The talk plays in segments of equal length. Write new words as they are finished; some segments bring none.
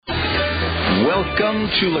Welcome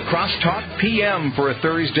to La Crosse Talk PM for a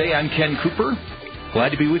Thursday. I'm Ken Cooper.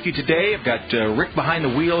 Glad to be with you today. I've got Rick behind the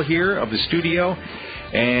wheel here of the studio,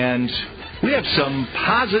 and we have some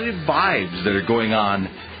positive vibes that are going on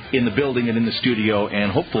in the building and in the studio,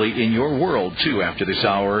 and hopefully in your world, too, after this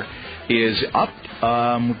hour is up.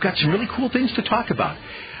 We've got some really cool things to talk about.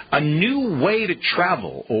 A new way to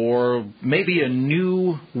travel, or maybe a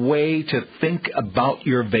new way to think about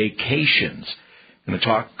your vacations. I'm going to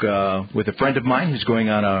talk with a friend of mine who's going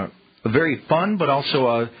on a very fun but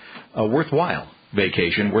also a worthwhile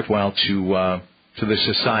vacation, worthwhile to the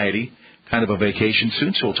society, kind of a vacation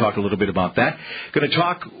soon, so we'll talk a little bit about that. Going to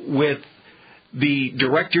talk with the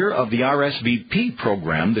director of the RSVP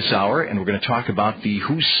program this hour, and we're going to talk about the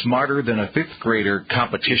Who's Smarter Than a Fifth Grader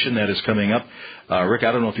competition that is coming up. Rick,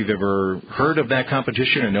 I don't know if you've ever heard of that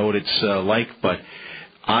competition or know what it's like, but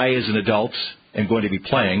I, as an adult, am going to be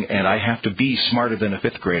playing, and I have to be smarter than a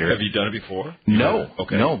fifth grader. Have you done it before? No.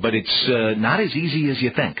 Okay. No, but it's not as easy as you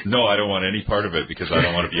think. No, I don't want any part of it because I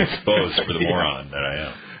don't want to be exposed for the moron that I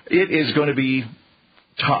am. It is going to be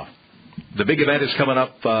tough. The big event is coming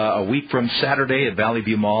up a week from Saturday at Valley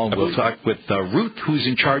View Mall. We'll talk with Ruth, who's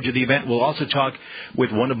in charge of the event. We'll also talk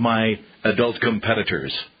with one of my adult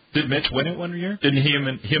competitors. Did Mitch win it one year? Didn't him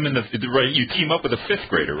and the right? You team up with a fifth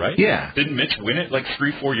grader, right? Yeah. Didn't Mitch win it like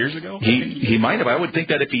 3-4 years ago? He might have. I would think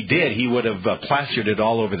that if he did, he would have plastered it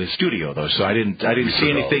all over the studio, though. So I didn't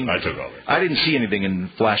see anything. I took all of it. I didn't see anything in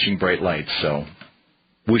flashing bright lights. So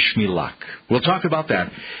wish me luck. We'll talk about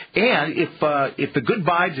that. And if the good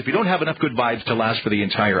vibes, if you don't have enough good vibes to last for the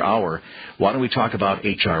entire hour, why don't we talk about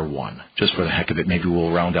H.R. 1? Just for the heck of it, maybe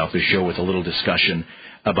we'll round out the show with a little discussion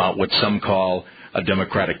about what some call a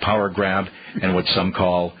Democratic power grab and what some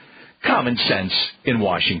call common sense in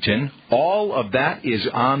Washington. All of that is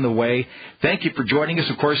on the way. Thank you for joining us.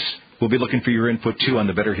 Of course, we'll be looking for your input, too, on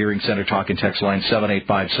the Better Hearing Center talk and text line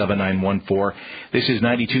 785-7914. This is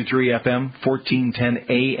 92.3 FM, 1410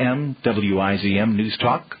 AM, WIZM News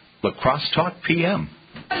Talk, La Crosse Talk PM.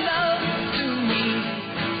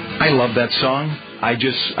 I love that song. I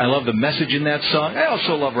love the message in that song. I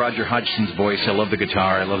also love Roger Hodgson's voice. I love the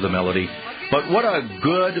guitar. I love the melody. But what a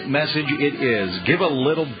good message it is. Give a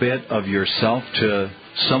little bit of yourself to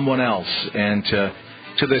someone else and to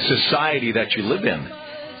the society that you live in.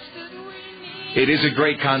 It is a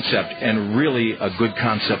great concept and really a good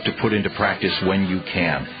concept to put into practice when you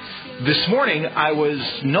can. This morning, I was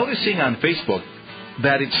noticing on Facebook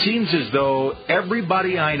that it seems as though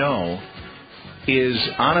everybody I know is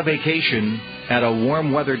on a vacation at a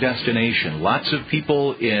warm weather destination. Lots of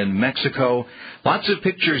people in Mexico, lots of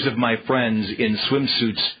pictures of my friends in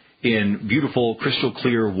swimsuits in beautiful, crystal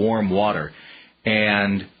clear, warm water.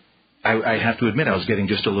 And I have to admit, I was getting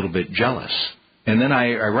just a little bit jealous. And then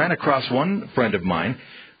I ran across one friend of mine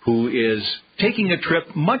who is taking a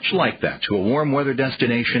trip much like that to a warm weather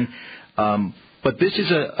destination. But this is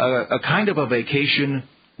a kind of a vacation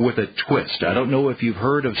with a twist. I don't know if you've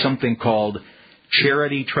heard of something called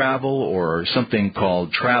charity travel or something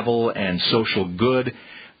called travel and social good,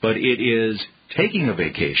 but it is taking a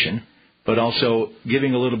vacation, but also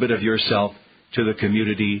giving a little bit of yourself to the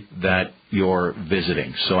community that you're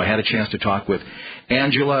visiting. So I had a chance to talk with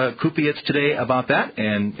Angela Kupiec today about that.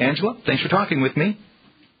 And Angela, thanks for talking with me.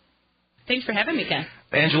 Thanks for having me, Ken.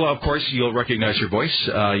 Angela, of course, you'll recognize her voice.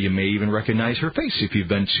 You may even recognize her face if you've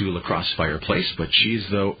been to La Crosse Fireplace, but she's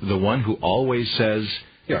the one who always says,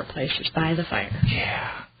 your place is by the fire. Yeah.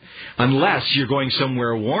 Unless you're going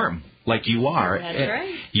somewhere warm, like you are. That's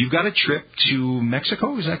right. You've got a trip to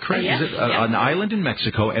Mexico, is that correct? Yes. Is it an island in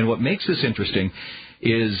Mexico? And what makes this interesting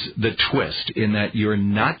is the twist in that you're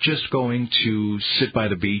not just going to sit by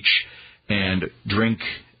the beach and drink,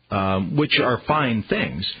 which are fine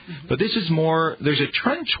things, but this is more, there's a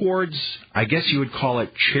trend towards, I guess you would call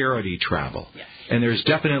it charity travel. Yes. And there's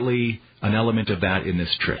definitely an element of that in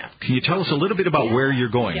this trip. Yeah. Can you tell us a little bit about where you're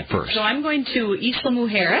going first? So I'm going to Isla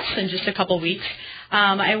Mujeres in just a couple weeks.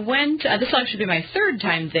 I went, this will actually be my third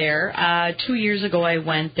time there. 2 years ago I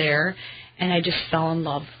went there, and I just fell in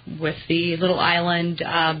love with the little island,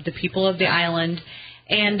 the people of the island.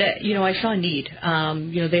 And, I saw a need.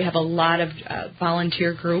 They have a lot of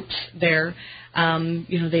volunteer groups there.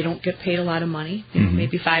 They don't get paid a lot of money,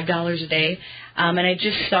 maybe $5 a day. And I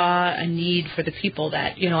just saw a need for the people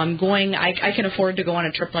that, I'm going, I can afford to go on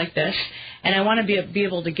a trip like this. And I want to be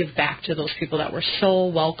able to give back to those people that were so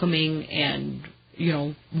welcoming and,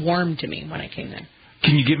 warm to me when I came there.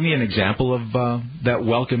 Can you give me an example of that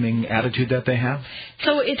welcoming attitude that they have?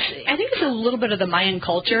 So I think it's a little bit of the Mayan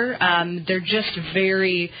culture. They're just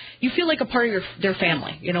you feel like a part of their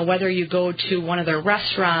family, whether you go to one of their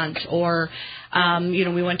restaurants or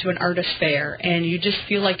We went to an artist fair, and you just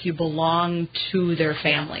feel like you belong to their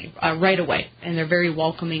family right away. And they're very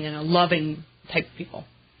welcoming and a loving type of people.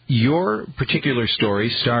 Your particular story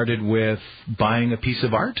started with buying a piece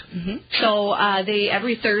of art? Mm-hmm. So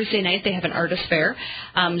every Thursday night they have an artist fair.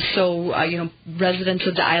 Residents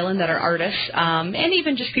of the island that are artists, and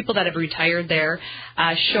even just people that have retired there,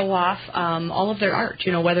 show off all of their art,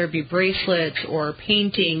 whether it be bracelets or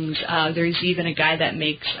paintings. There's even a guy that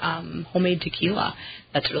makes homemade tequila.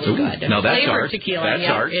 That's really good. Now that's flavored art. Tequila.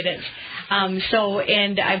 That's art. It is.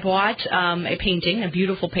 And I bought a painting, a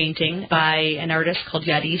beautiful painting by an artist called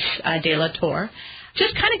Yadis de la Torre.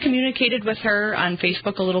 Just kind of communicated with her on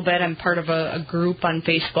Facebook a little bit. I'm part of a group on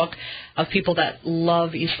Facebook of people that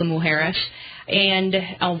love Isla Mujeres. And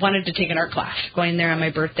I wanted to take an art class, going there on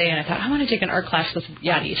my birthday, and I thought, I want to take an art class with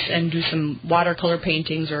Yadis and do some watercolor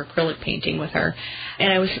paintings or acrylic painting with her.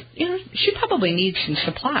 And I was, she probably needs some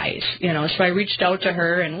supplies, so I reached out to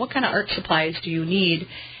her, and what kind of art supplies do you need?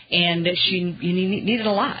 And she needed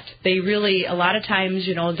a lot. They really, a lot of times,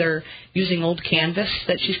 they're using old canvas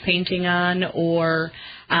that she's painting on, or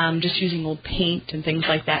just using old paint and things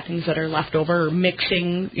like that, things that are left over, or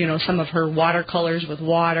mixing, some of her watercolors with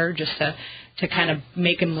water just to kind of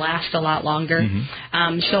make them last a lot longer.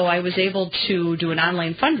 Mm-hmm. So I was able to do an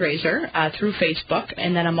online fundraiser through Facebook,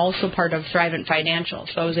 and then I'm also part of Thrivent Financial.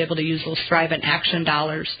 So I was able to use those Thrivent Action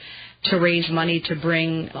dollars to raise money to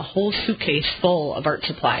bring a whole suitcase full of art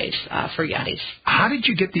supplies for Yadis. How did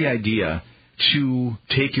you get the idea to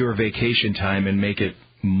take your vacation time and make it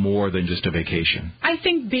more than just a vacation? I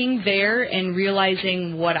think being there and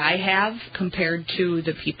realizing what I have compared to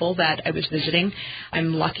the people that I was visiting,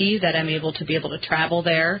 I'm lucky that I'm able to travel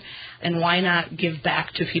there, and why not give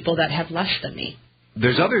back to people that have less than me?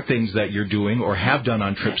 There's other things that you're doing or have done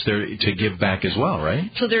on trips there to give back as well, right?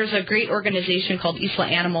 So there's a great organization called Isla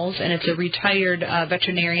Animals, and it's a retired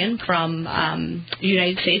veterinarian from the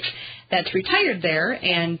United States that's retired there.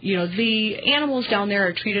 And, the animals down there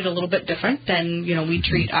are treated a little bit different than, we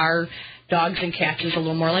treat our dogs and cats as a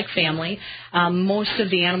little more like family. Most of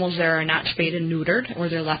the animals there are not spayed and neutered, or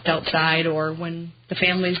they're left outside, or when the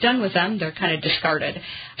family's done with them, they're kind of discarded.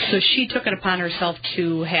 So she took it upon herself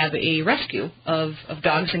to have a rescue of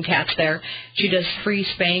dogs and cats there. She does free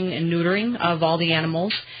spaying and neutering of all the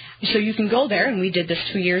animals. So you can go there, and we did this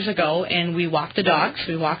 2 years ago, and we walked the dogs.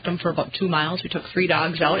 We walked them for about 2 miles. We took 3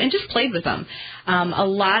 dogs out and just played with them. A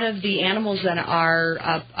lot of the animals that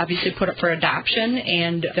are obviously put up for adoption,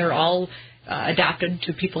 and they're all adopted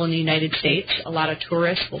to people in the United States. A lot of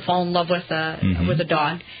tourists will fall in love with a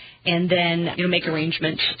dog, and then make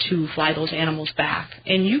arrangements to fly those animals back.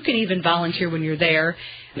 And you can even volunteer when you're there.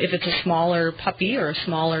 If it's a smaller puppy or a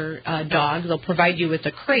smaller dog, they'll provide you with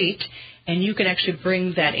a crate, and you can actually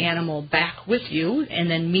bring that animal back with you and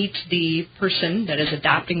then meet the person that is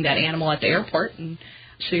adopting that animal at the airport. And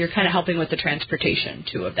so you're kind of helping with the transportation,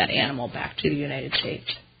 too, of that animal back to the United States.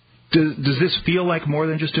 Does this feel like more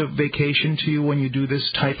than just a vacation to you when you do this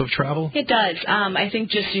type of travel? It does. I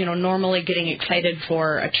think just, normally getting excited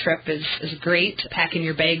for a trip is great, packing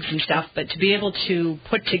your bags and stuff, but to be able to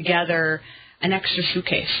put together an extra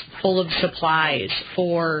suitcase full of supplies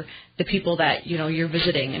for the people that, you're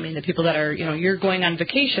visiting. I mean, the people that are, you're going on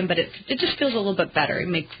vacation, but it just feels a little bit better. It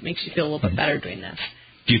makes you feel a little bit better doing this.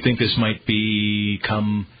 Do you think this might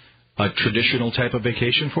become a traditional type of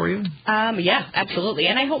vacation for you? Yeah, absolutely.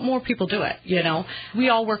 And I hope more people do it, We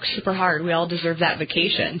all work super hard. We all deserve that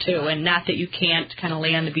vacation, too. And not that you can't kind of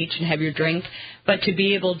lay on the beach and have your drink, but to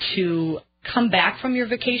be able to come back from your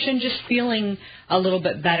vacation just feeling a little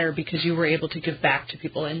bit better because you were able to give back to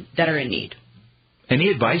people that are in need. Any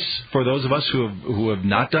advice for those of us who have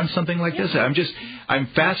not done something like this? I'm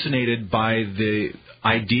fascinated by the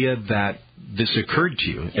idea that this occurred to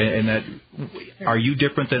you, and that are you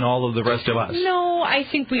different than all of the rest of us? No, I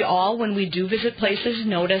think we all, when we do visit places,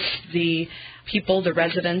 notice the people, the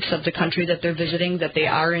residents of the country that they're visiting, that they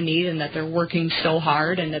are in need and that they're working so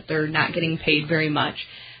hard and that they're not getting paid very much.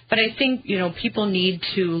 But I think, people need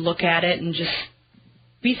to look at it and just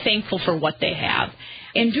be thankful for what they have.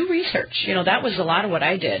 And do research. That was a lot of what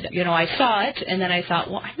I did. I saw it, and then I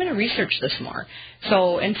thought, well, I'm going to research this more.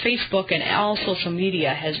 So, and Facebook and all social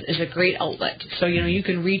media is a great outlet. So, you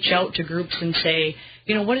can reach out to groups and say,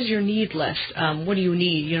 what is your need list? What do you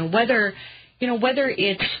need? Whether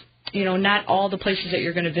it's, not all the places that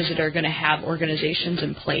you're going to visit are going to have organizations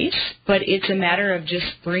in place, but it's a matter of just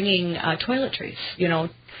bringing toiletries,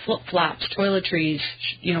 flip-flops, toiletries,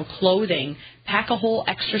 clothing, pack a whole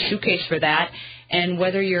extra suitcase for that. And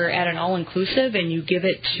whether you're at an all-inclusive and you give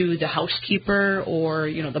it to the housekeeper or,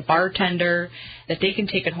 the bartender, that they can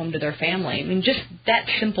take it home to their family. I mean, just that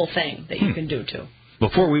simple thing that you can do, too.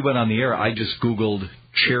 Before we went on the air, I just Googled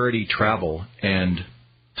charity travel, and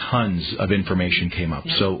tons of information came up.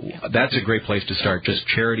 So that's a great place to start, just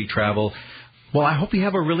charity travel. Well, I hope you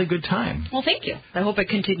have a really good time. Well, thank you. I hope it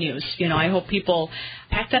continues. I hope people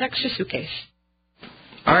pack that extra suitcase.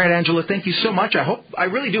 All right, Angela, thank you so much. I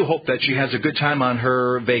really do hope that she has a good time on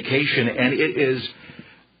her vacation, and it is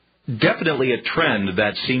definitely a trend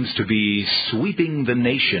that seems to be sweeping the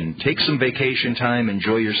nation. Take some vacation time,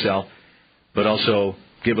 enjoy yourself, but also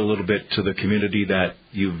give a little bit to the community that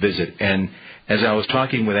you visit. And as I was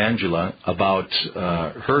talking with Angela about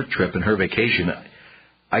her trip and her vacation,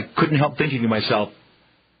 I couldn't help thinking to myself,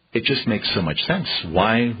 it just makes so much sense.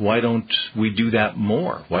 Why don't we do that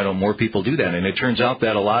more? Why don't more people do that? And it turns out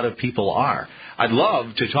that a lot of people are. I'd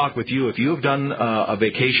love to talk with you if you have done a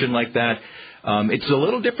vacation like that. It's a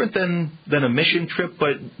little different than a mission trip,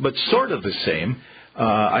 but sort of the same.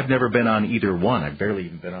 I've never been on either one. I've barely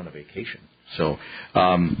even been on a vacation. So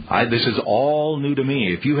this is all new to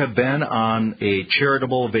me. If you have been on a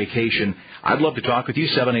charitable vacation, I'd love to talk with you.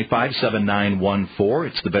 785-7914.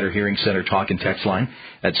 It's the Better Hearing Center talk and text line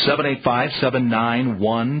at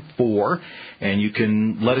 785-7914. And you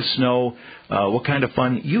can let us know what kind of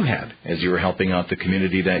fun you had as you were helping out the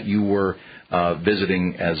community that you were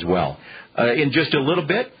visiting as well. In just a little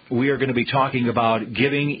bit, we are going to be talking about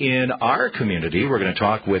giving in our community. We're going to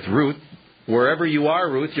talk with Ruth. Wherever you are,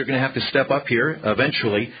 Ruth, you're going to have to step up here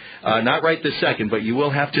eventually. Not right this second, but you will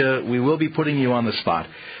have to. We will be putting you on the spot.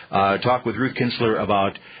 Talk with Ruth Kinsler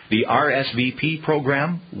about the RSVP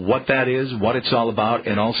program, what that is, what it's all about,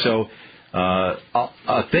 and also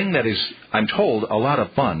a thing that is, I'm told, a lot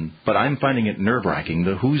of fun, but I'm finding it nerve-wracking.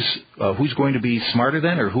 Who's going to be smarter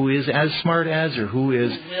than, or who is as smart as, or who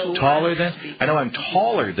is taller than? I know I'm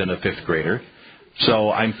taller than a fifth grader.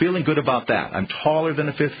 So I'm feeling good about that. I'm taller than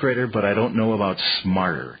a fifth grader, but I don't know about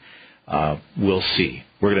smarter. We'll see.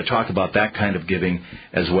 We're going to talk about that kind of giving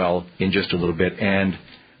as well in just a little bit. And,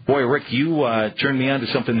 boy, Rick, you turned me on to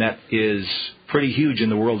something that is pretty huge in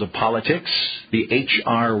the world of politics, the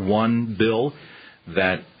H.R. 1 bill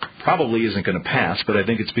that probably isn't going to pass, but I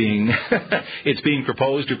think it's being it's being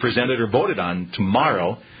proposed or presented or voted on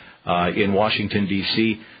tomorrow in Washington,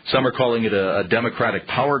 D.C. Some are calling it a Democratic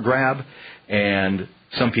power grab, and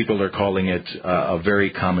some people are calling it a very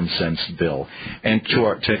common-sense bill. And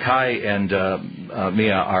to Kai and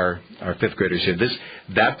Mia, our fifth graders here,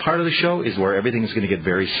 that part of the show is where everything is going to get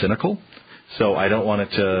very cynical. So I don't want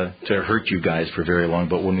it to hurt you guys for very long.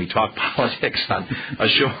 But when we talk politics on a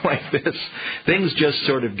show like this, things just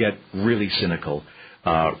sort of get really cynical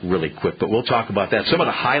really quick. But we'll talk about that. Some of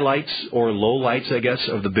the highlights or lowlights, I guess,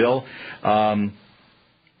 of the bill.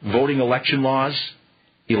 Voting election laws.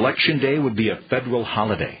 Election day would be a federal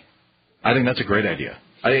holiday. I think that's a great idea.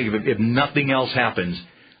 I think if nothing else happens,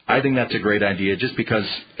 I think that's a great idea just because,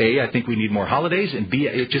 A, I think we need more holidays, and B,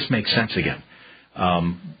 it just makes sense again.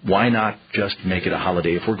 Why not just make it a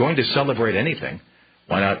holiday? If we're going to celebrate anything,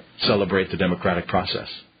 why not celebrate the democratic process?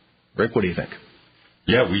 Rick, what do you think?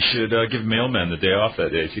 Yeah, we should give mailmen the day off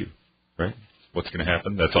that day, too, right? What's going to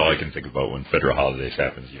happen? That's all I can think about when federal holidays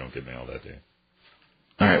happens. You don't get mail that day.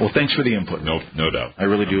 All right. Well, thanks for the input. No doubt. I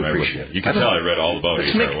really do appreciate it. You can tell I read all about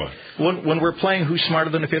it. When we're playing Who's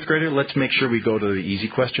Smarter Than a Fifth Grader, let's make sure we go to the easy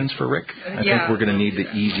questions for Rick. I think we're going to need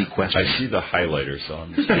the easy questions. I see the highlighter, so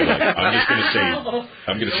I'm just going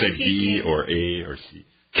to say B or A or C.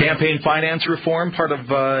 Campaign finance reform, part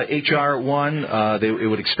of H.R. 1. It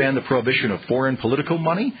would expand the prohibition of foreign political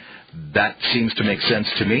money. That seems to make sense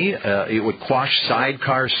to me. It would quash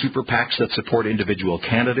sidecar super PACs that support individual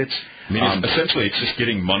candidates. I mean, essentially, it's just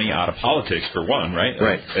getting money out of politics for one, right?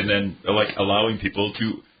 Right. And then, allowing people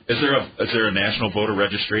to. Is there a national voter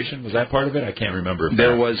registration? Was that part of it? I can't remember.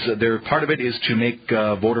 Part of it is to make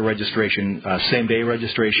voter registration same-day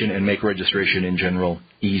registration and make registration in general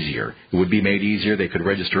easier. It would be made easier. They could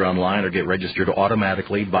register online or get registered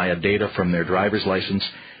automatically via data from their driver's license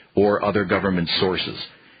or other government sources.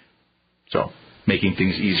 So, making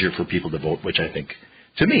things easier for people to vote, which I think,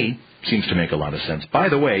 to me, seems to make a lot of sense. By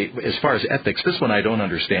the way, as far as ethics, this one I don't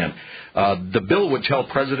understand. The bill would tell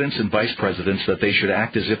presidents and vice presidents that they should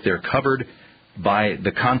act as if they're covered by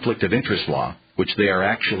the conflict of interest law, which they are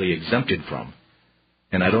actually exempted from.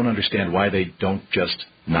 And I don't understand why they don't just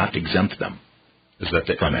not exempt them. Is that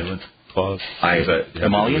the emollients clause?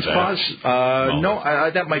 Emollients clause? No,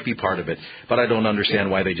 that might be part of it. But I don't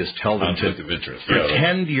understand why they just tell them conflict of interest.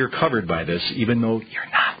 Pretend you're covered by this, even though you're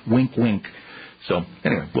not. Wink, wink. So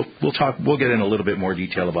anyway, we'll talk. We'll get in a little bit more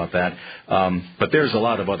detail about that. But there's a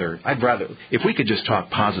lot of other. I'd rather if we could just talk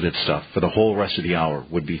positive stuff for the whole rest of the hour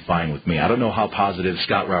would be fine with me. I don't know how positive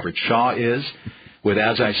Scott Robert Shaw is. With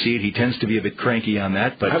As I See It, he tends to be a bit cranky on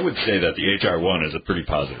that. But I would say that the HR1 is a pretty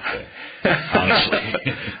positive thing,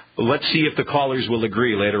 honestly. Let's see if the callers will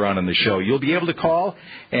agree later on in the show. You'll be able to call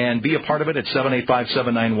and be a part of it at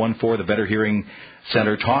 785-7914, the Better Hearing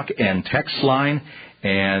Center talk and text line.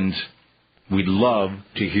 And we'd love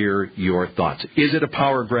to hear your thoughts. Is it a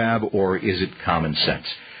power grab or is it common sense?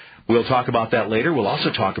 We'll talk about that later. We'll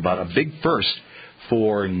also talk about a big first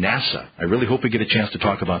for NASA. I really hope we get a chance to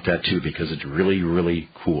talk about that, too, because it's really, really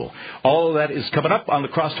cool. All of that is coming up on La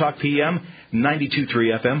Crosse Talk PM,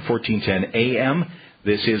 92.3 FM, 1410 AM.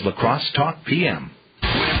 This is La Crosse Talk PM.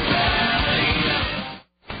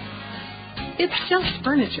 It's just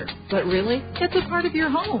furniture, but really, it's a part of your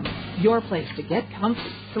home. Your place to get comfy,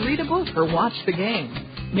 to read a book, or watch the game.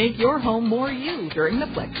 Make your home more you during the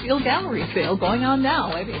Flexsteel Gallery sale going on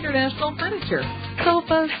now at International Furniture.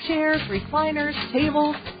 Sofas, chairs, recliners,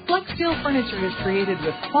 tables. Flexsteel Furniture is created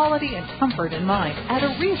with quality and comfort in mind at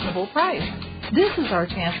a reasonable price. This is our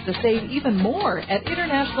chance to save even more at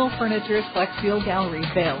International Furniture's Flexsteel Gallery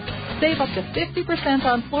sale. Save up to 50%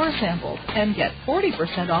 on floor samples and get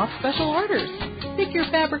 40% off special orders. Pick your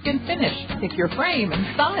fabric and finish, pick your frame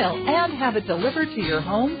and style, and have it delivered to your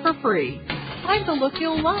home for free. Find the look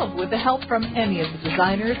you'll love with the help from any of the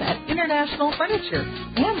designers at International Furniture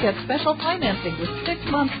and get special financing with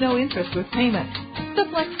 6 months no interest with payment. The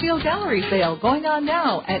Flexsteel Gallery sale going on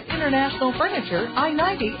now at International Furniture,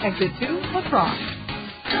 I-90, Exit 2, La Crosse.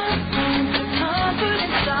 Comfort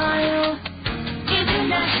and style,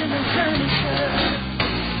 International Furniture.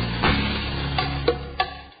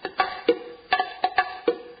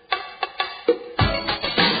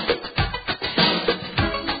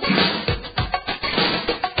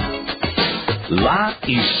 La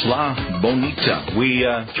Isla Bonita. We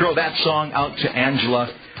throw that song out to Angela,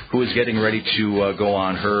 who is getting ready to go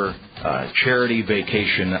on her charity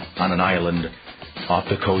vacation on an island off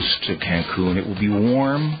the coast of Cancun. It will be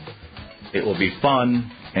warm, it will be fun,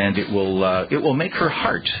 and it will make her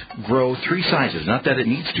heart grow 3 sizes. Not that it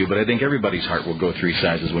needs to, but I think everybody's heart will grow 3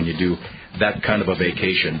 sizes when you do that kind of a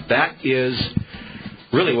vacation. That is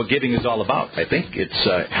really what giving is all about. I think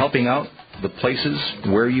it's helping out the places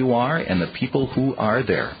where you are and the people who are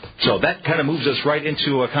there. So that kind of moves us right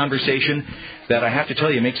into a conversation that I have to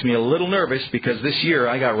tell you makes me a little nervous, because this year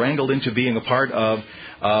I got wrangled into being a part of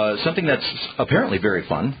something that's apparently very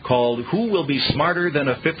fun called Who Will Be Smarter Than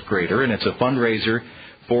a Fifth Grader? And it's a fundraiser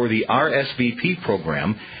for the RSVP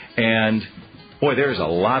program. And boy, there's a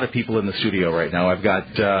lot of people in the studio right now. I've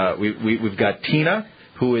got we've got Tina,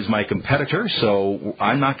 who is my competitor, so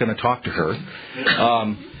I'm not going to talk to her.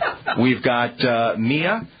 We've got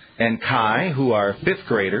Mia and Kai, who are 5th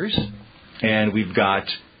graders, and we've got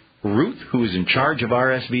Ruth, who is in charge of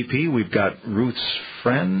RSVP. We've got Ruth's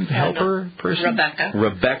friend, helper person?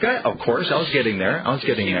 Rebecca, of course. I was getting there. As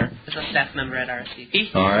a staff member at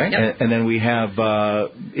RSVP. All right. Yep. And then we have,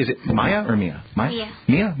 is it Maya or Mia?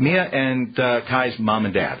 Mia and Kai's mom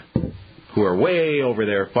and dad, who are way over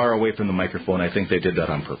there, far away from the microphone. I think they did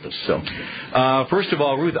that on purpose. So, first of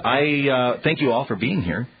all, Ruth, I thank you all for being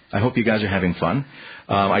here. I hope you guys are having fun.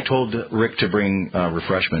 I told Rick to bring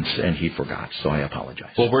refreshments, and he forgot, so I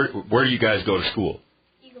apologize. Well, where do you guys go to school?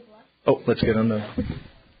 Eagle Bluff. Oh, let's get on the...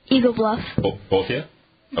 Eagle Bluff. Oh, both of you?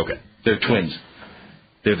 Okay. They're twins.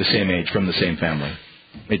 They're the same age, from the same family.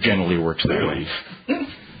 It generally works that way.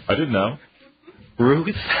 I didn't know.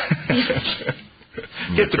 Ruth?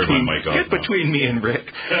 Get between between me and Rick.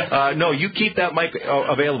 No, you keep that mic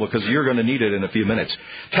available, because you're going to need it in a few minutes.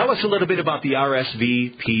 Tell us a little bit about the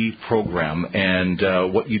RSVP program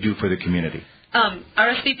and what you do for the community.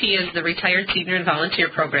 RSVP is the Retired Senior and Volunteer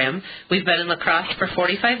Program. We've been in La Crosse for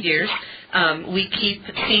 45 years. We keep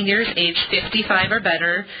seniors aged 55 or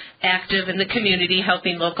better active in the community,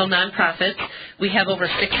 helping local nonprofits. We have over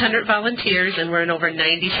 600 volunteers, and we're in over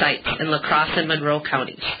 90 sites in La Crosse and Monroe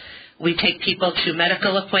counties. We take people to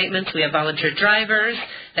medical appointments. We have volunteer drivers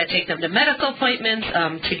that take them to medical appointments,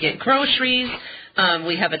 to get groceries.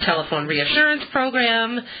 We have a telephone reassurance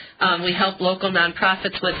program. We help local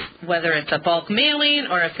nonprofits with whether it's a bulk mailing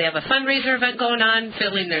or if they have a fundraiser event going on,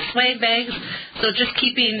 filling their swag bags. So just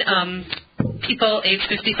keeping people age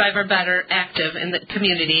 55 or better active in the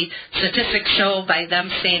community. Statistics show by them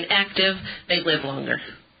staying active, they live longer.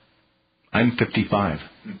 I'm 55.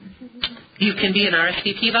 You can be an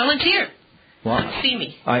RSVP volunteer. Wow. See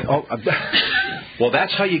me. Well,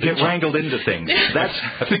 that's how you get wrangled into things.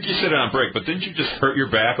 I think you said it on break, but didn't you just hurt your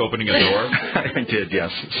back opening a door? I did,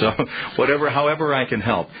 yes. So however I can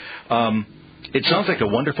help. It sounds like a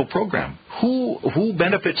wonderful program. Who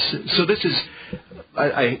benefits? So this is,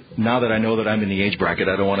 I now that I know that I'm in the age bracket,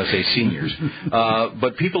 I don't want to say seniors,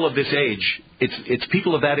 but people of this age. It's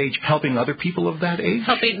people of that age helping other people of that age?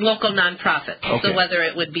 Helping local nonprofits. Okay. So whether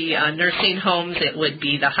it would be nursing homes, it would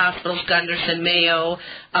be the hospitals, Gunderson, Mayo,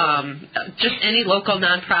 just any local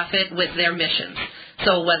nonprofit with their missions.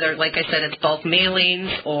 So whether, like I said, it's bulk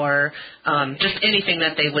mailings or just anything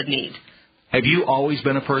that they would need. Have you always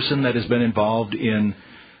been a person that has been involved in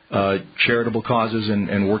charitable causes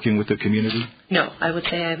and working with the community? No, I would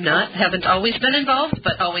say I have not. Haven't always been involved,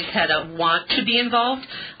 but always had a want to be involved.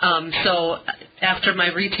 So after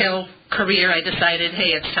my retail career, I decided,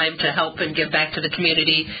 hey, it's time to help and give back to the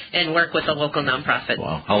community and work with a local nonprofit.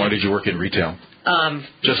 Wow. How long did you work in retail?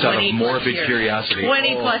 Just out of morbid curiosity.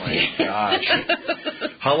 20 plus my years. Gosh.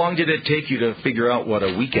 How long did it take you to figure out what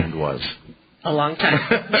a weekend was? A long time.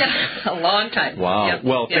 Yeah, a long time. Wow. Yep.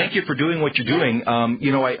 Well, thank you for doing what you're doing.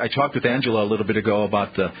 I talked with Angela a little bit ago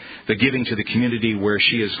about the giving to the community where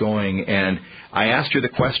she is going, and I asked her the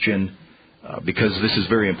question because this is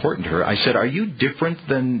very important to her. I said, are you different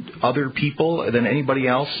than other people, than anybody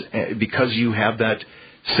else, because you have that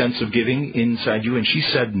sense of giving inside you? And she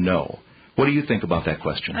said no. What do you think about that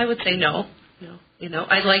question? I would say no. No.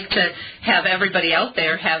 I'd like to have everybody out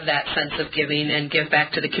there have that sense of giving and give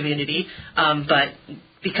back to the community. But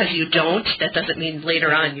because you don't, that doesn't mean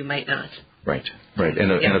later on you might not. Right.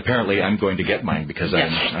 And apparently I'm going to get mine because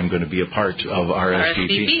I'm going to be a part of RSVP.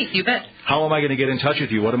 RSVP, you bet. How am I going to get in touch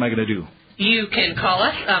with you? What am I going to do? You can call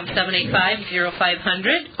us,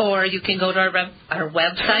 785-0500, or you can go to our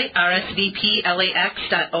website,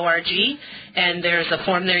 rsvplax.org, and there's a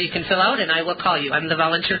form there you can fill out, and I will call you. I'm the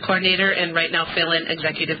volunteer coordinator and right now fill-in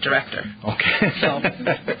executive director. Okay. So,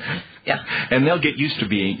 yeah. And they'll get used to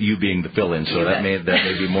you being the fill-in, so that may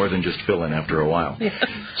be more than just fill-in after a while. Yeah.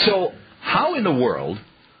 So how in the world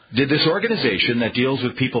did this organization that deals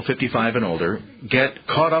with people 55 and older get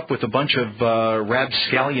caught up with a bunch of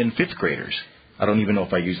rapscallion fifth graders? I don't even know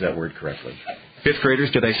if I used that word correctly. Fifth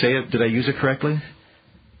graders, did I say it? Did I use it correctly?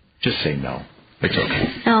 Just say no. It's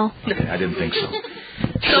okay. No. Okay, I didn't think so.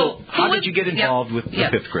 So how did you get involved with the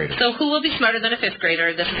fifth graders? So Who Will Be Smarter Than a Fifth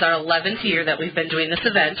Grader? This is our 11th year that we've been doing this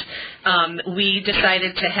event. We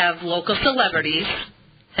decided to have local celebrities,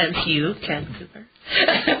 hence you, Ken Cooper.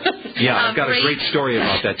 Yeah, I've got a great story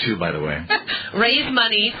about that, too, by the way. Raise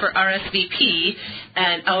money for RSVP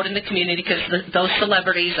and out in the community because those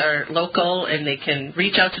celebrities are local and they can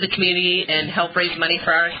reach out to the community and help raise money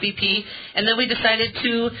for RSVP. And then we decided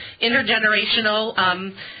to intergenerational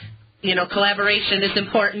collaboration is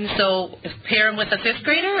important, so pair them with a fifth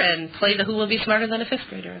grader and play the Who Will Be Smarter Than a Fifth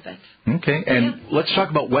Grader event. Okay, and let's talk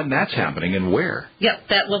about when that's happening and where. Yep,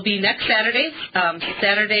 that will be next Saturday,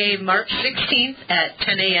 Saturday, March 16th at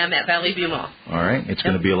 10 a.m. at Valley View Mall. All right, it's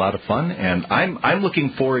going to be a lot of fun, and I'm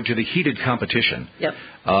looking forward to the heated competition. Yep.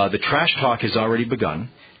 The trash talk has already begun.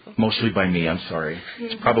 Mostly by me, I'm sorry.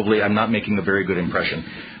 I'm not making a very good impression.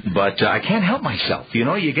 But I can't help myself.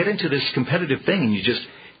 You get into this competitive thing and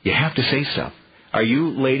you have to say stuff. Are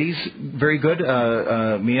you ladies very good?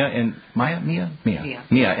 Mia and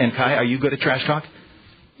Kai, are you good at trash talk?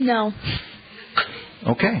 No.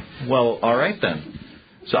 Okay. Well, all right then.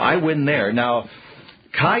 So I win there. Now,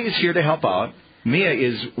 Kai is here to help out. Mia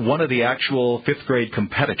is one of the actual fifth grade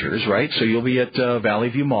competitors, right? So you'll be at Valley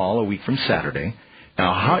View Mall a week from Saturday.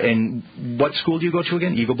 Now, and what school do you go to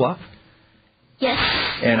again? Eagle Bluff? Yes.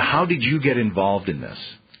 And how did you get involved in this?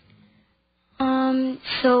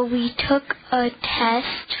 So we took a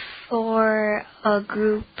test for a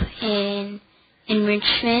group in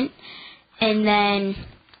enrichment, and then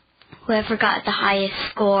whoever got the highest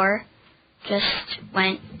score just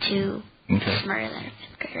went to Smarter Than a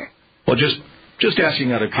Fifth Grader. Well, just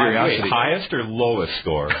asking out of curiosity. Wait, highest or lowest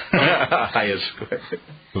score? Highest score.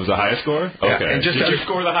 It was the highest score? Okay. Yeah, and did you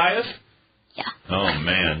score the highest? Yeah. Oh,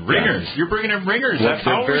 man. Ringers. You're bringing in ringers. Well, that's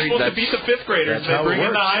how we're supposed to beat the fifth graders. They bring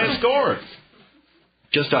in the highest score.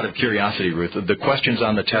 Just out of curiosity, Ruth, the questions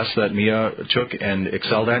on the test that Mia took and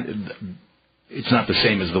excelled at, it's not the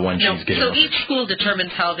same as the one she's getting. So each school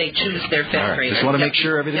determines how they choose their fifth grader. Just want to make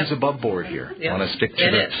sure everything's above board here. I want to stick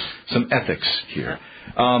to some ethics here.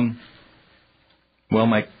 Well,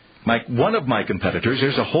 one of my competitors,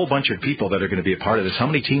 there's a whole bunch of people that are going to be a part of this. How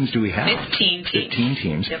many teams do we have? 15 teams. 15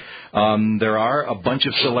 teams. Yep. There are a bunch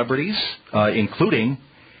of celebrities, including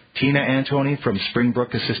Tina Antoni from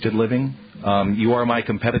Springbrook Assisted Living. You are my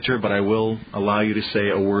competitor, but I will allow you to say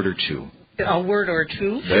a word or two. A word or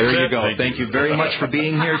two. There you go. Thank you very much for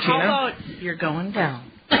being here, Tina. How about you're going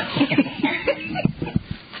down?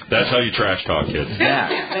 That's how you trash talk kids. Yeah.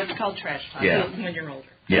 That's called trash talk when you're older.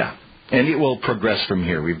 Yeah. And it will progress from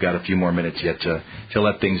here. We've got a few more minutes yet to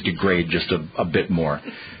let things degrade just a bit more.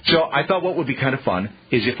 So I thought what would be kind of fun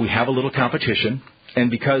is if we have a little competition,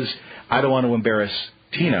 and because I don't want to embarrass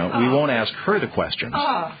Tina, we won't ask her the questions.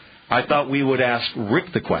 I thought we would ask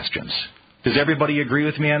Rick the questions. Does everybody agree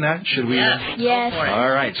with me on that? Should we? Yes.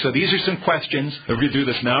 All right. So these are some questions. Are we going to do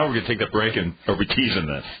this now, or are we going to take that break, and are we teasing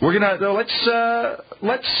this? We're gonna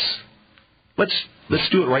let's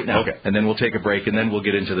do it right now. Okay. And then we'll take a break, and then we'll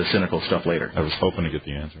get into the cynical stuff later. I was hoping to get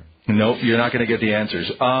the answer. Nope, you're not going to get the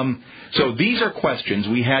answers. So these are questions.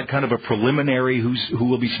 We had kind of a preliminary who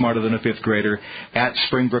will be smarter than a fifth grader at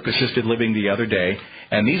Springbrook Assisted Living the other day,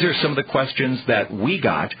 and these are some of the questions that we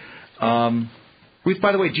got. Ruth,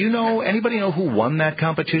 by the way, do you know anybody know who won that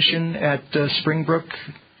competition at Springbrook?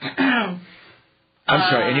 I'm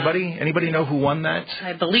sorry, anybody know who won that?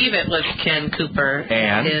 I believe it was Ken Cooper,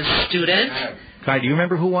 and his student. Kai, do you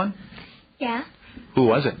remember who won? Yeah. Who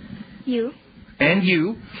was it? You. And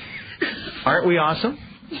you. Aren't we awesome?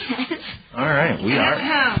 Yes. All right, we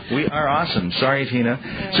are awesome. Sorry,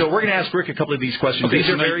 Tina. So we're going to ask Rick a couple of these questions. Okay, these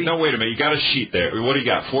are wait a minute. You got a sheet there. What do you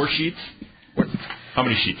got? 4 sheets? How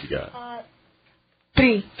many sheets you got?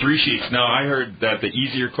 3. 3 sheets. Now, I heard that the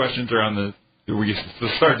easier questions are on the... We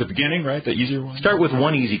start at the beginning, right? The easier one? Start with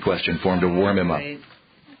one easy question for him to warm him up. Okay.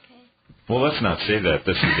 Well, let's not say that.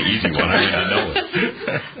 This is the easy one. I already know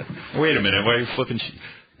it. Wait a minute. Why are you flipping sheets?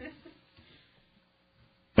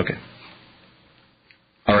 Okay.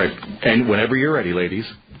 All right. And whenever you're ready, ladies.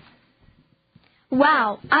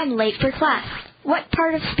 Wow, I'm late for class. What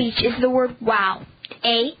part of speech is the word wow?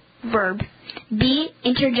 A, verb. B,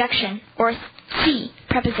 interjection. Or C,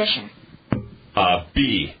 preposition.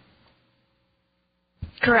 B.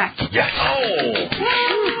 Correct. Yes. Oh!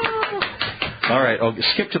 All right. I'll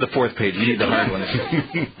skip to the 4th page. We need the hard one.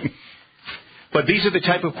 But these are the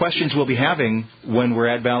type of questions we'll be having when we're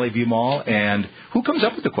at Valley View Mall. And who comes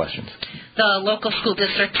up with the questions? The local school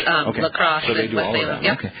district, La Crosse. So they do all of that.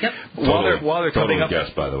 Yep. Okay. Yep. While they're coming up,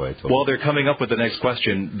 guess, by the way. While they're coming up with the next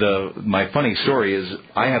question, my funny story is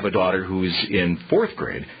I have a daughter who's in 4th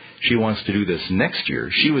grade. She wants to do this next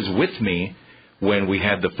year. She was with me when we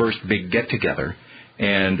had the first big get-together.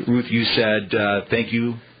 And, Ruth, you said thank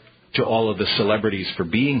you to all of the celebrities for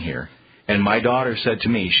being here. And my daughter said to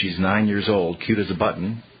me, she's 9 years old, cute as a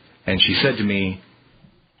button, and she said to me,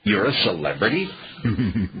 "You're a celebrity?"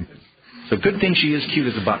 So good thing she is cute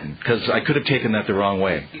as a button, because I could have taken that the wrong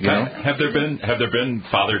way. You know? Have there been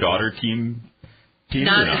father-daughter teams?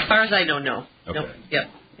 Not as far as I know, no. Okay. Nope. Yep.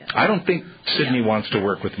 I don't think Sydney wants to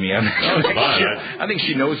work with me. I think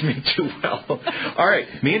she knows me too well. All right.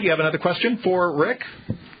 Mia, do you have another question for Rick?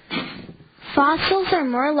 Fossils are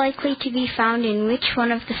more likely to be found in which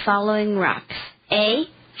one of the following rocks? A,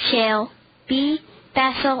 shale. B,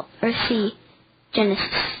 basalt. Or C, gneiss.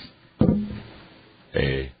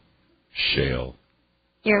 A, shale.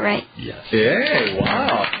 You're right. Yes. Hey,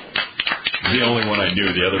 wow. The only one I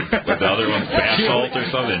knew. The other one's basalt or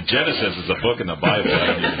something. Genesis is a book in the Bible. I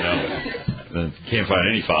don't even know. You can't find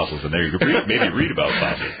any fossils in there. You could maybe read about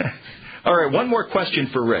fossils. All right, one more question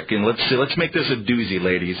for Rick, and let's make this a doozy,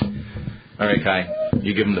 ladies. All right, Kai,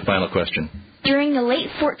 you give him the final question. During the late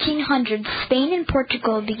 1400s, Spain and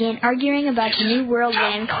Portugal began arguing about the New World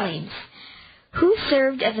land claims. Who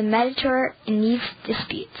served as a mediator in these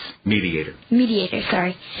disputes? Mediator,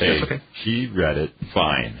 sorry. Hey, That's okay. He read it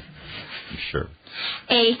fine. Sure.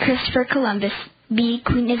 A, Christopher Columbus. B,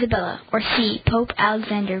 Queen Isabella. Or C, Pope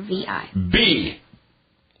Alexander VI. B.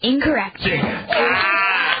 Incorrect.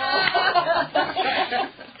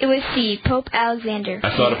 It was C, Pope Alexander.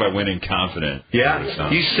 I thought if I went in confident. Yeah,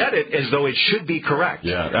 you said it as though it should be correct.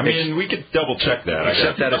 Yeah, I mean, we could double check that.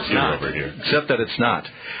 Except that it's not. Over here. Except that it's not.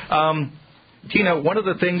 Tina, one of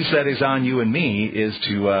the things that is on you and me is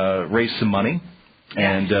to raise some money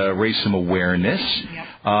and raise some awareness. Yep.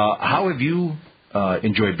 How have you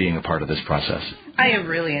enjoyed being a part of this process? I have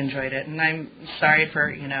really enjoyed it, and I'm sorry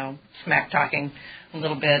for, smack talking a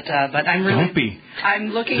little bit, but I'm really... Don't be. I'm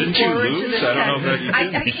looking Didn't forward you lose? to this. I don't know that you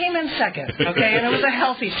did. I came in second, okay, and it was a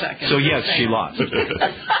healthy second. So, yes, she lost.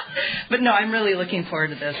 But no, I'm really looking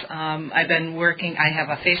forward to this. I've been working, I have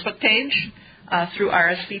a Facebook page through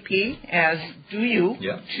RSVP, as do you,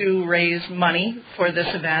 to raise money for this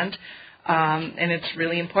event. And it's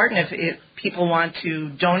really important if people want to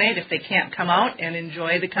donate, if they can't come out and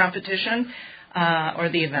enjoy the competition. or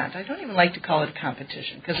the event. I don't even like to call it a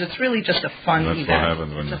competition because it's really just a fun event. That's what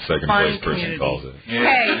happens when the second place person calls it.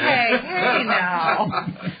 Hey now.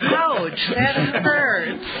 Ouch, that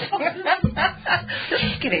hurts.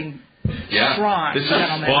 Just kidding. Strong,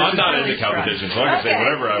 gentlemen. Well, I'm not in the competition, so I can say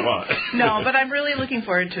whatever I want. No, but I'm really looking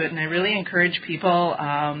forward to it, and I really encourage people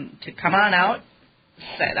to come on out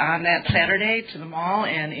on that Saturday to the mall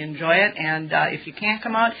and enjoy it. And if you can't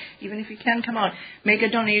come out, even if you can come out, make a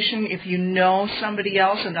donation. If you know somebody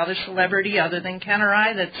else, another celebrity other than Ken or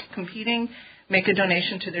I that's competing, make a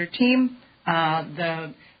donation to their team.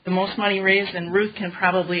 The most money raised, and Ruth can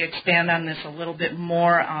probably expand on this a little bit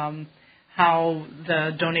more, how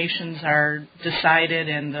the donations are decided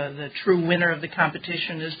and the true winner of the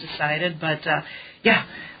competition is decided. But,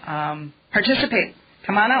 participate.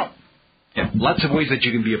 Come on out. Yeah, lots of ways that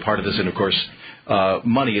you can be a part of this, and of course,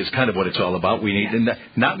 money is kind of what it's all about. We need, and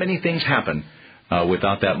not many things happen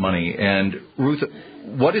without that money. And Ruth,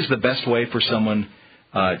 what is the best way for someone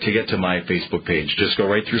to get to my Facebook page? Just go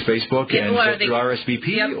right through Facebook and go through RSVP?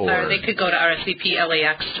 Yep, or they could go to RSVP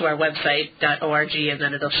LAX to our website .org, and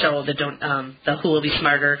then it'll show the Who Will Be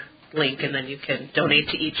Smarter link, and then you can donate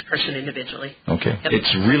to each person individually. Okay. Yep.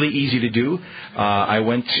 It's really easy to do. I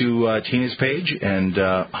went to Tina's page, and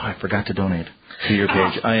I forgot to donate to your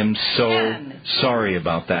page. I am so sorry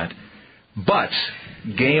about that. But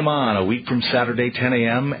game on a week from Saturday, 10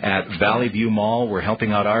 a.m. at Valley View Mall. We're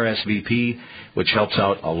helping out RSVP, which helps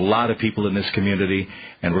out a lot of people in this community.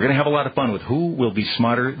 And we're going to have a lot of fun with Who Will Be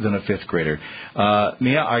Smarter Than a Fifth Grader.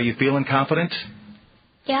 Mia, are you feeling confident?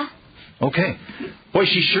 Yeah. Okay. Boy,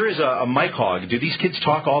 she sure is a mic hog. Do these kids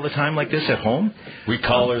talk all the time like this at home? We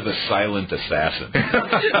call her the silent assassin.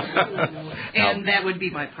 And that would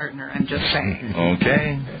be my partner, I'm just saying.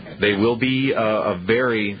 Okay. They will be a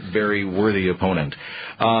very, very worthy opponent.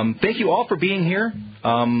 Thank you all for being here.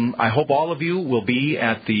 I hope all of you will be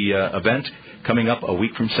at the event coming up a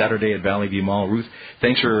week from Saturday at Valley View Mall. Ruth,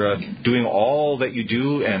 thanks for doing all that you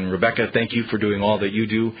do. And Rebecca, thank you for doing all that you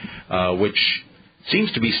do, which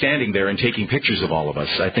seems to be standing there and taking pictures of all of us,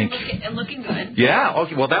 I think. And looking good. Yeah,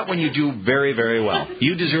 okay. Well, that one you do very, very well.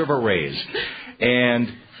 You deserve a raise. And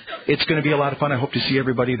it's going to be a lot of fun. I hope to see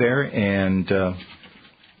everybody there. And,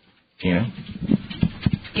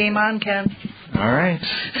 Game on, Ken. All right.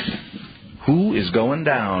 Who is going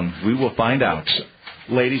down? We will find out.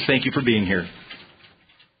 Ladies, thank you for being here.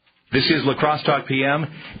 This is La Crosse Talk PM,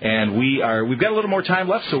 and we've got a little more time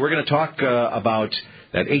left, so we're going to talk about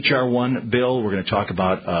that H.R. 1 bill. We're going to talk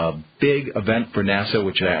about a big event for NASA,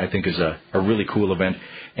 which I think is a really cool event.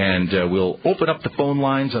 And we'll open up the phone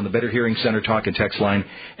lines on the Better Hearing Center talk and text line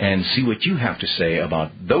and see what you have to say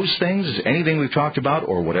about those things, anything we've talked about,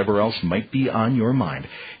 or whatever else might be on your mind.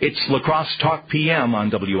 It's La Crosse Talk PM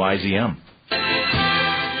on WIZM.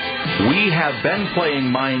 We have been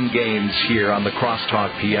playing mind games here on La Crosse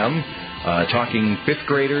Talk PM. Talking fifth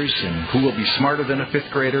graders and who will be smarter than a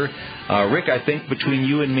fifth grader. Rick, I think between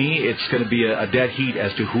you and me, it's going to be a dead heat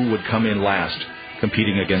as to who would come in last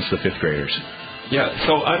competing against the fifth graders. Yeah,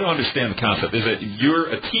 so I don't understand the concept. Is that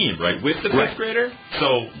you're a team, right, with the fifth grader?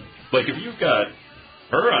 So, like, if you've got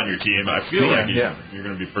her on your team, I feel like you're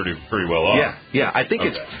going to be pretty well off. Yeah. I think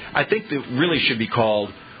I think it really should be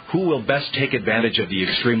called Who Will Best Take Advantage of the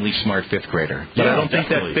Extremely Smart Fifth Grader. But I don't think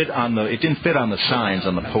that it didn't fit on the signs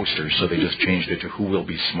on the posters, so they just changed it to Who Will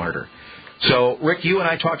Be Smarter. So, Rick, you and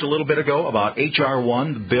I talked a little bit ago about H.R.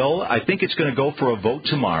 1, the bill. I think it's going to go for a vote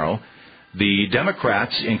tomorrow. The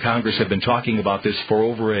Democrats in Congress have been talking about this for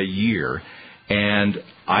over a year, and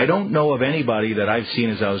I don't know of anybody that I've seen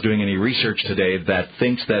as I was doing any research today that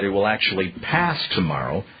thinks that it will actually pass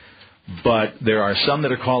tomorrow. But there are some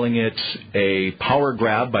that are calling it a power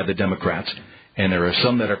grab by the Democrats, and there are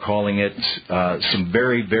some that are calling it some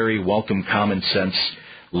very, very welcome common sense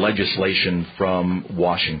legislation from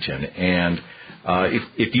Washington. And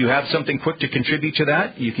if you have something quick to contribute to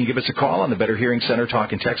that, you can give us a call on the Better Hearing Center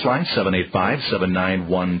talk and text line,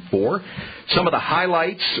 785-7914. Some of the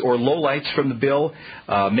highlights or lowlights from the bill,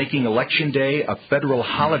 making Election Day a federal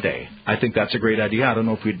holiday. I think that's a great idea. I don't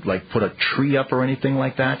know if we'd put a tree up or anything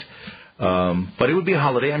like that. But it would be a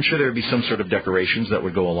holiday. I'm sure there would be some sort of decorations that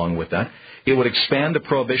would go along with that. It would expand the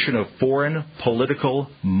prohibition of foreign political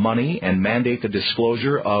money and mandate the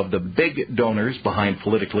disclosure of the big donors behind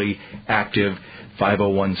politically active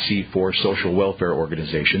 501c4 social welfare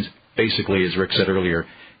organizations. Basically, as Rick said earlier,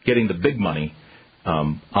 getting the big money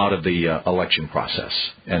out of the election process.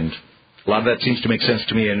 And a lot of that seems to make sense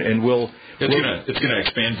to me, and it's going to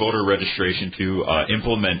expand voter registration to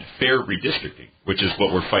implement fair redistricting, which is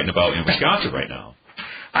what we're fighting about in Wisconsin right now.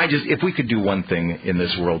 if we could do one thing in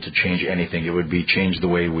this world to change anything, it would be change the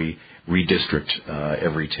way we redistrict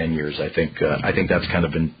every 10 years. I think that's kind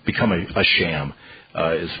of become a sham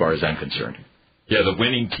as far as I'm concerned. Yeah, the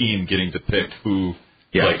winning team getting to pick who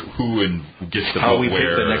gets to how vote we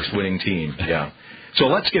where. pick the next winning team. Yeah. So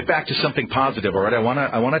let's get back to something positive. All right, I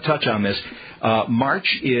want to touch on this. March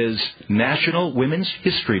is National Women's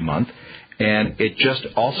History Month, and it just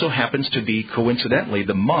also happens to be coincidentally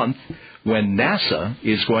the month when NASA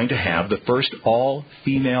is going to have the first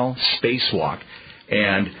all-female spacewalk.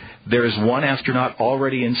 And there's one astronaut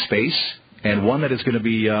already in space and one that is going to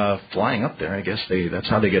be flying up there. I guess that's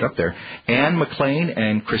how they get up there. Anne McClain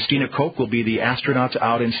and Christina Koch will be the astronauts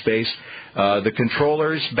out in space. The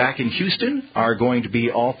controllers back in Houston are going to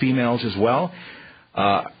be all females as well.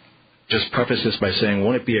 Just preface this by saying,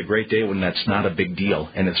 won't it be a great day when that's not a big deal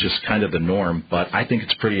and it's just kind of the norm? But I think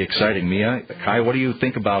it's pretty exciting. Mia, Kai, what do you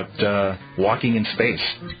think about walking in space?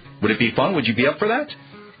 Would it be fun? Would you be up for that?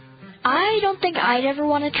 I don't think I'd ever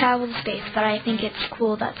want to travel to space, but I think it's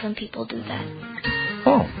cool that some people do that.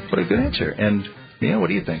 Oh, what a good answer. And Mia, what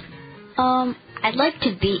do you think? I'd like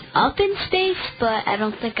to be up in space, but I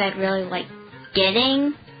don't think I'd really like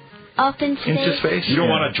getting up in space. Into space? You don't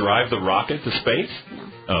want to drive the rocket to space? No.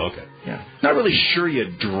 Oh, okay. Yeah. Not really sure you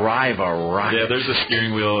drive a rocket. Yeah, there's a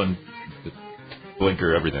steering wheel and the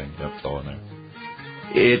blinker, everything. Yep, it's all in there.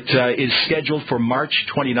 It is scheduled for March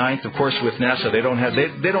 29th. Of course, with NASA, they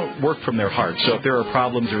don't work from their heart. So if there are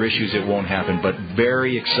problems or issues, it won't happen. But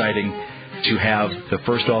very exciting to have the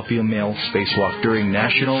first all-female spacewalk during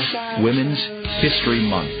National Women's History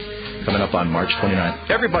Month coming up on March 29th.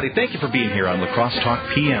 Everybody, thank you for being here on La Crosse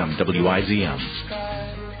Talk PM, WIZM.